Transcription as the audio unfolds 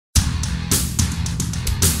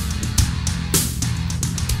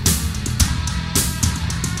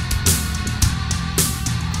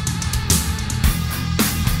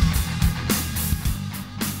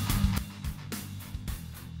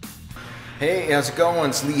Hey, how's it going?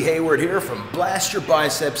 It's Lee Hayward here from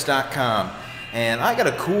blastyourbiceps.com, and I got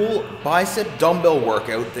a cool bicep dumbbell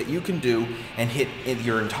workout that you can do and hit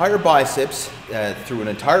your entire biceps through an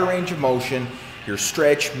entire range of motion, your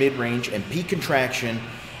stretch, mid-range, and peak contraction,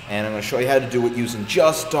 and I'm going to show you how to do it using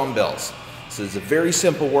just dumbbells. So it's a very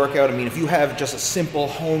simple workout. I mean, if you have just a simple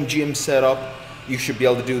home gym setup, you should be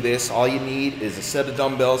able to do this. All you need is a set of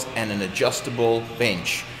dumbbells and an adjustable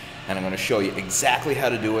bench. And I'm going to show you exactly how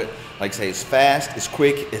to do it. Like I say, it's fast, it's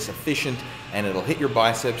quick, it's efficient, and it'll hit your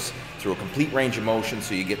biceps through a complete range of motion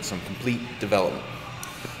so you get some complete development.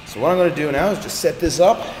 So what I'm going to do now is just set this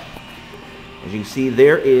up. As you can see,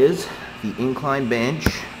 there is the incline bench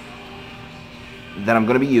that I'm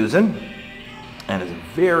going to be using. And it's a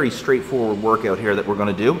very straightforward workout here that we're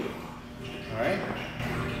going to do. All right.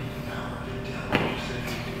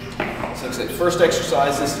 So like I said, first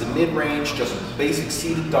exercise, this is the mid-range, just a basic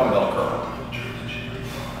seated dumbbell curl.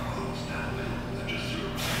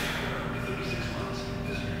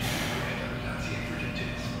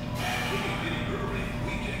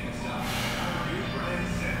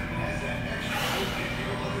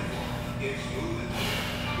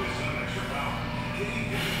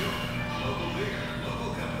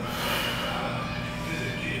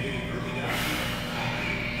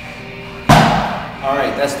 All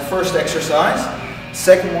right, that's the first exercise.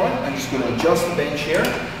 Second one, I'm just going to adjust the bench here,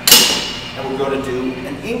 and we're going to do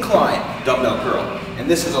an incline dumbbell curl. And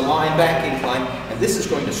this is a lying back incline, and this is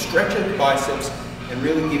going to stretch out the biceps and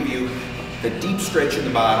really give you the deep stretch in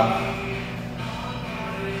the bottom. All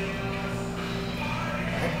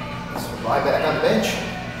right, let's lie back on the bench.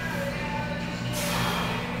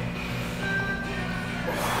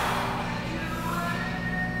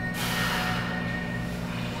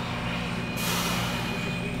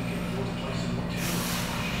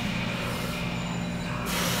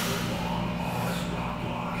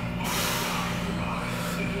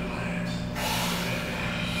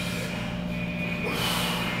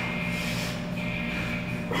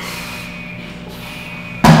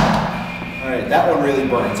 Alright, that one really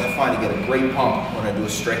burns. I find I get a great pump when I do a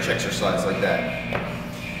stretch exercise like that.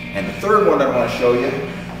 And the third one I want to show you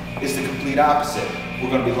is the complete opposite. We're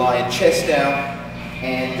going to be lying chest down,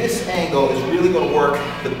 and this angle is really going to work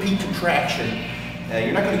the peak contraction.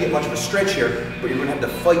 You're not going to get much of a stretch here, but you're going to have to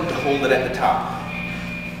fight to hold it at the top.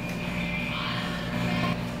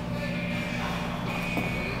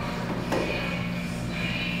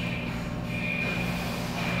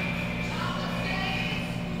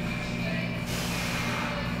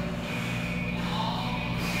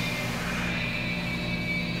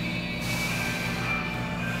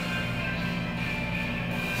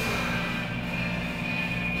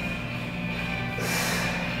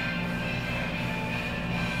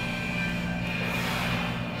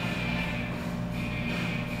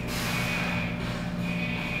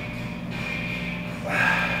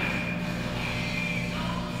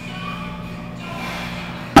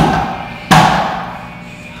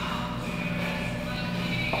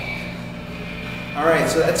 Alright,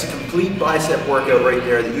 so that's a complete bicep workout right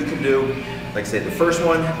there that you can do. Like I said, the first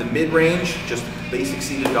one, the mid-range, just basic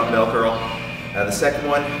seated dumbbell curl. The second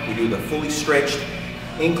one, we do the fully stretched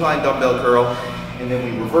incline dumbbell curl, and then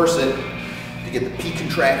we reverse it to get the peak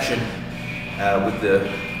contraction with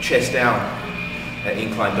the chest down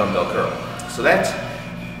incline dumbbell curl. So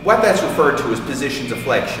what that's referred to as positions of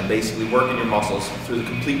flexion, basically working your muscles through the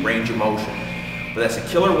complete range of motion. But that's a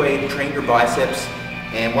killer way to train your biceps.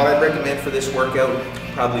 And what I'd recommend for this workout,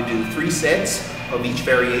 probably do 3 sets of each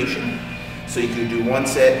variation. So you can do 1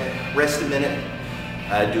 set, rest a minute,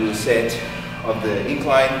 do a set of the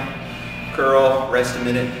incline curl, rest a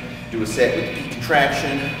minute, do a set with the peak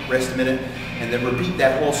contraction, rest a minute, and then repeat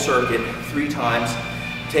that whole circuit 3 times,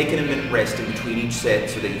 taking a minute rest in between each set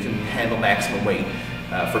so that you can handle maximum weight.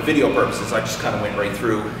 For video purposes, I just kind of went right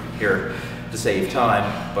through here to save time,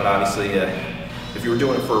 but obviously if you were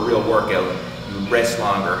doing it for a real workout, you would rest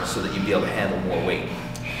longer so that you'd be able to handle more weight.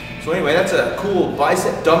 So anyway, that's a cool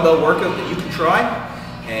bicep dumbbell workout that you can try.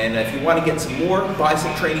 And if you want to get some more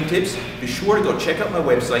bicep training tips, be sure to go check out my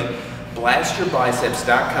website,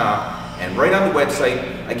 blastyourbiceps.com. And right on the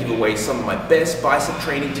website, I give away some of my best bicep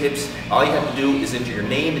training tips. All you have to do is enter your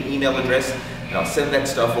name and email address, and I'll send that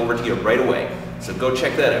stuff over to you right away. So go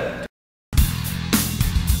check that out.